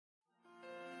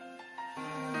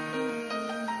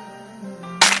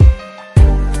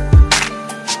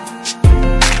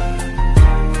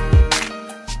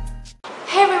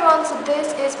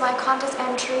contest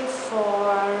entry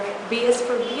for B is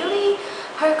for Beauty.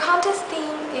 Her contest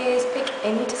theme is pick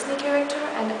any Disney character,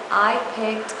 and I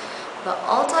picked the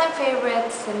all-time favorite,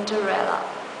 Cinderella.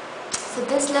 So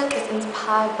this look is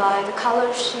inspired by the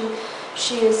colors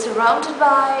she is surrounded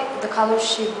by, the colors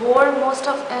she wore most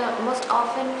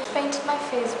often. Painted my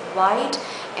face white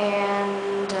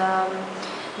and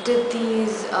did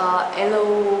these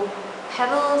yellow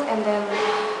petals and then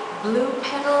blue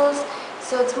petals.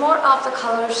 So it's more of the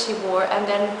colors she wore, and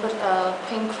then put a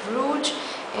pink rouge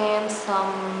and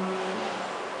some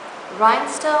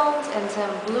rhinestones and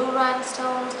some blue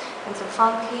rhinestones and some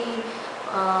funky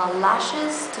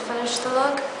lashes to finish the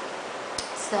look.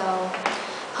 So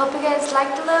hope you guys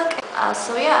like the look.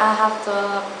 So yeah, I have the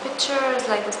pictures,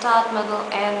 like the start, middle,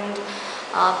 end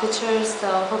pictures, so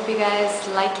hope you guys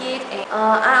like it.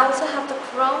 I also have the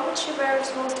crown which she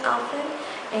wears most often,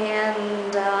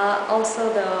 and also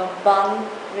the bun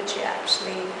which she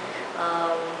actually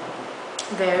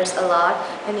wears a lot,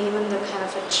 and even the kind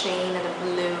of a chain and a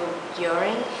blue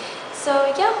earring. So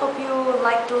yeah, hope you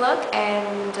like the look,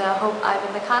 and hope I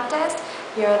win the contest.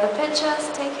 Here are the pictures.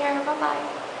 Take care. Bye bye.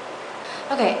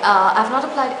 Okay, I've not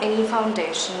applied any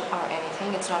foundation or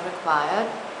anything. It's not required.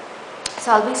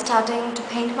 So I'll be starting to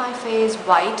paint my face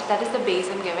white. That is the base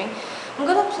I'm giving. I'm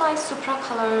going to apply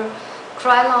Supracolor,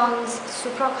 Kryolan's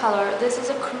Supracolor. This is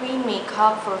a cream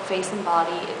makeup for face and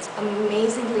body. It's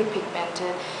amazingly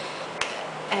pigmented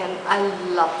and I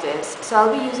love this. So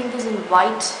I'll be using this in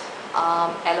white,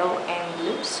 yellow and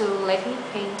blue. So let me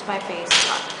paint my face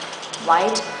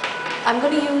white. I'm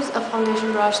going to use a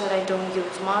foundation brush that I don't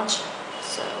use much.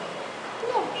 So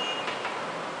yeah.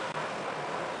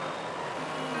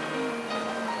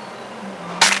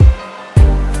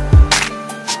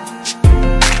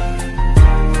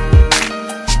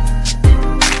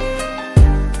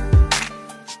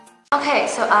 Okay,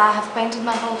 so I have painted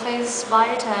my whole face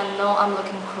white and now I'm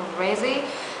looking crazy.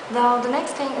 Now the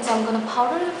next thing is I'm going to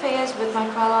powder the face with my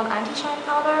Kryolan Anti-Shine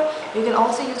powder. You can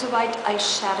also use a white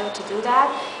eyeshadow to do that.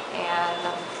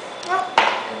 And yeah,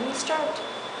 let me start.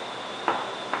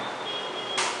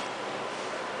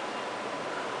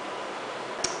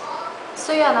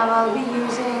 So yeah, now I'll be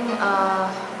using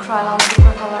Kryolan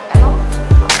Supracolor Yellow.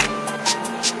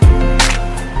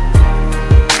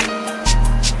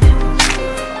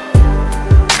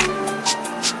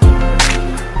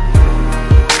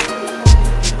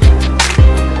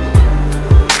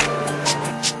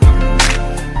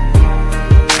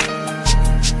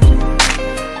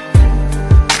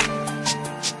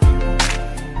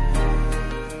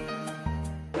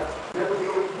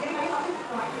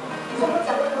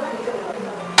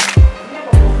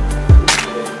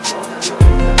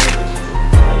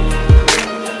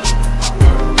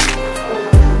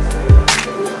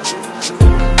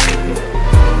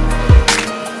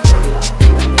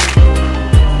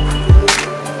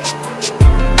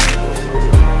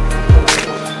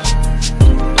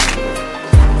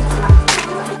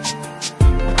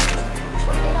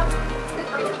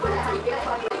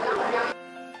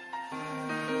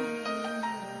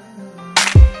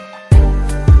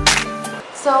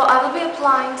 So I will be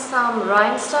applying some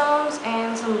rhinestones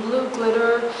and some blue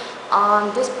glitter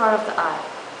on this part of the eye.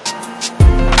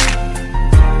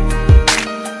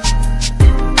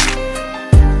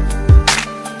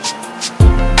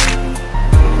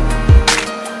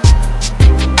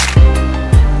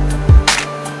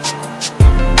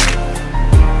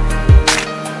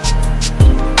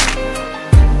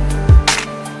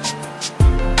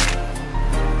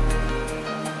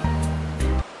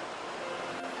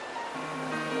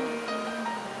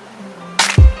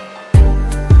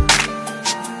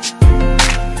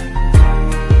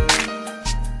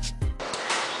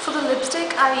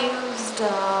 I used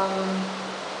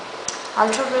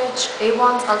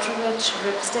Avon's Ultra Rich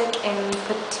Lipstick in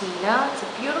Patina. It's a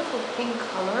beautiful pink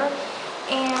color,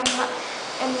 and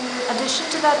in addition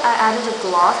to that I added a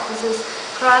gloss. This is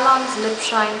Kryolan's Lip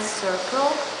Shine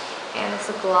Circle, and it's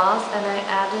a gloss, and I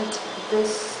added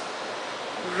this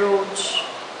rouge.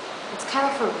 It's kind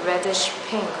of a reddish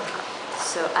pink,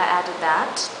 so I added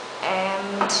that,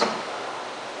 and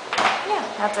yeah,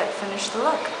 that's it. Finish the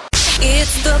look.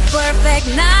 It's the perfect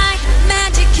night,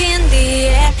 magic in the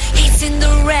air. Hey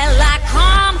Cinderella,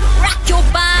 come, rock your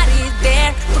body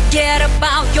there. Forget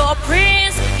about your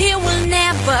prince, he will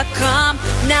never come.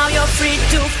 Now you're free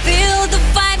to feel the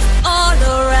vibes all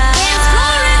around. Dance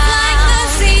floor is like the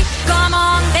sea, come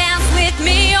on, dance with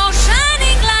me, oh